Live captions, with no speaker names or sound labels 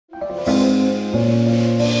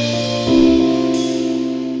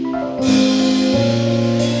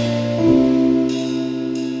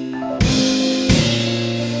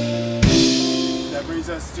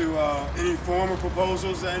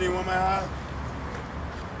proposals that anyone might have?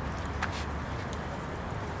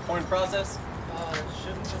 Point of process?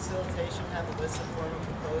 Shouldn't facilitation have a list of formal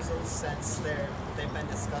proposals since they've been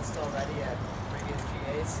discussed already at previous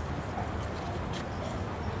GAs?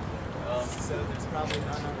 So there's probably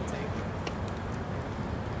none on the table.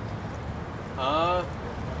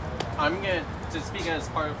 I'm going to speak as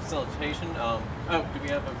part of facilitation. Oh, do we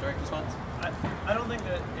have a direct response? I don't think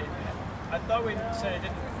that I thought we said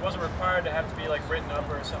it wasn't required to have to be like written up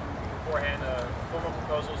or something beforehand. Formal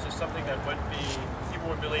proposal is just something that people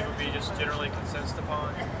would believe would be just generally consensus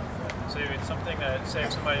upon. So it's something that, say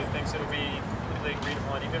if somebody thinks it'll be completely agreed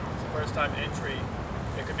upon, even if it's the first time entry,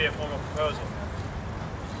 it could be a formal proposal.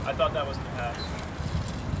 I thought that was in the past.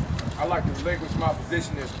 I like to relinquish my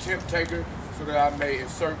position as temp taker so that I may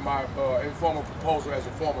insert my informal proposal as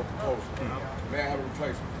a formal proposal. May I have a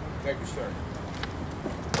replacement? Thank you, sir.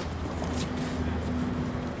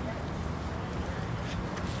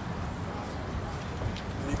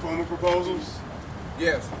 Any formal proposals?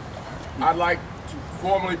 Yes. I'd like to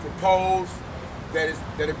formally propose that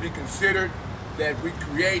it be considered that we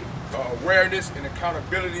create awareness and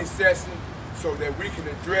accountability session so that we can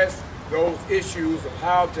address those issues of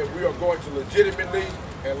how that we are going to legitimately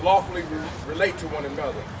and lawfully relate to one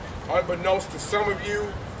another. Unbeknownst to some of you,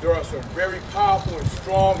 there are some very powerful and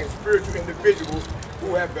strong and spiritual individuals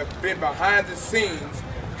who have been behind the scenes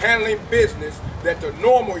handling business that the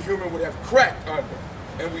normal human would have cracked under.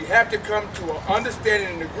 And we have to come to an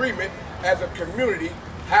understanding and agreement as a community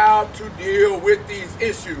how to deal with these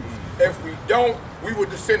issues. If we don't, we will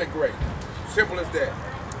disintegrate. Simple as that.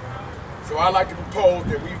 So I'd like to propose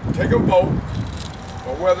that we take a vote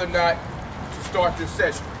on whether or not to start this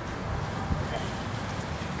session.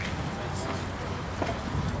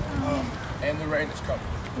 And the rain is coming.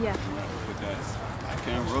 Yeah.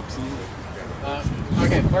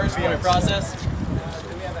 Okay, first point of process. Do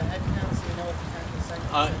we have a head count so we know what the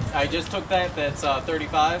second? I just took that. That's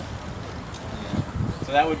 35.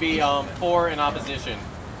 So that would be 4 in opposition.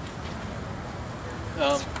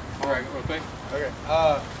 All right, real quick. Okay.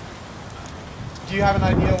 Do you have an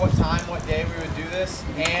idea what time, what day we would do this?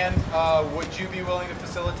 And would you be willing to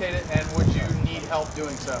facilitate it? And would you need help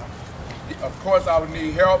doing so? Of course I would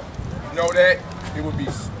need help. You know that. It would be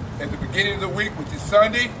at the beginning of the week, which is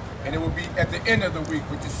Sunday, and it would be at the end of the week,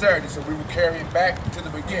 which is Saturday. So we would carry it back to the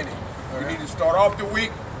beginning. We need to start off the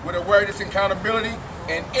week with awareness and accountability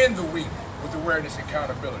and end the week with awareness and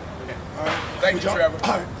accountability. Okay. Thank you, Trevor.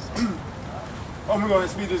 I'm going to go ahead and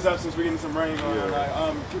speed this up since we're getting some rain going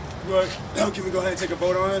on. Can we go ahead and take a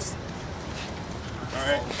vote on this? All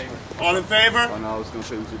right. All in favor? Well, no, I was going to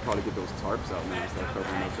say we should probably get those tarps out now and start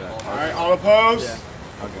covering up that. All right. All opposed? Yeah.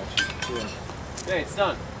 I got you. Yeah. Okay, it's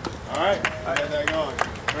done. All right. I got that going.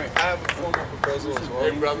 All right. I have a formal proposal as well.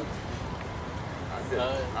 Hey, brother.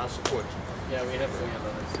 I support you. Yeah, we have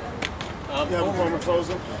others. You have a formal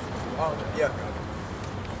proposal? Yeah.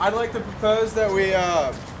 I'd like to propose that we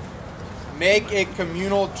make a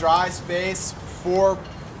communal dry space for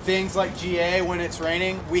things like GA when it's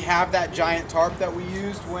raining. We have that giant tarp that we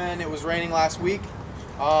used when it was raining last week.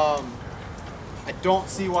 I don't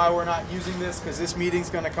see why we're not using this because this meeting's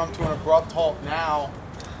going to come to an abrupt halt now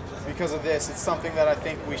because of this. It's something that I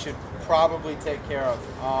think we should probably take care of.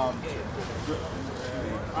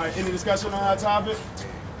 All right, any discussion on that topic?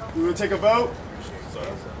 We will take a vote.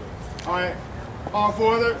 All right, all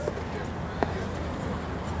for it?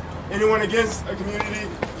 Anyone against a community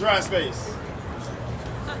dry space?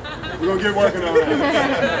 We're going to get working on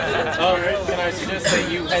that. Right. Can I suggest that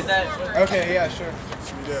you head that? Okay, yeah, sure.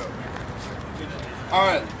 All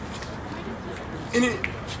right.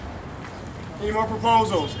 Any more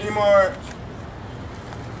proposals? Any more?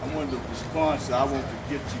 I wanted to respond, so I won't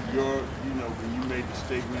forget to your, when you made the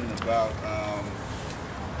statement about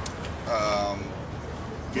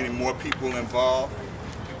getting more people involved.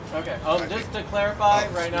 Okay. Just to clarify,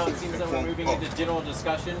 right now it seems that we're moving into general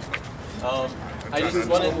discussion. I just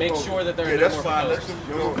want to make sure that there are no more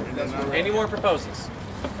proposals. Any more proposals?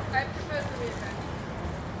 I propose that we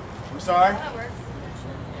adjourn. I'm sorry?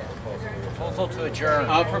 Proposal to adjourn.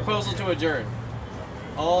 Proposal to adjourn.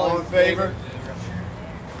 All in favor?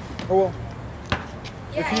 Well,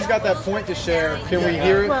 if he's got that point to share, can we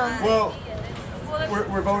hear it? Well,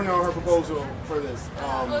 we're voting on her proposal for this.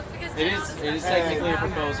 It is technically a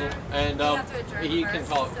proposal, and he can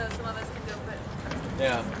talk. So some of us can go, but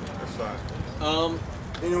Yeah. That's fine.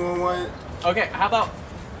 Anyone want? Okay, how about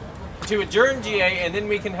to adjourn GA, and then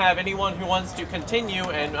we can have anyone who wants to continue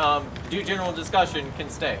and do general discussion can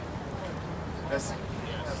stay.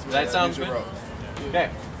 That sounds good. Okay.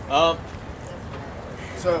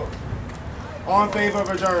 So, all in favor of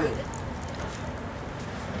adjourning?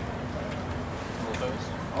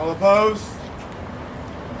 All opposed?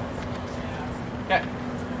 Okay.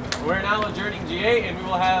 We're now adjourning GA, and we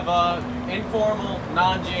will have informal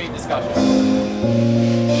non-GA discussion.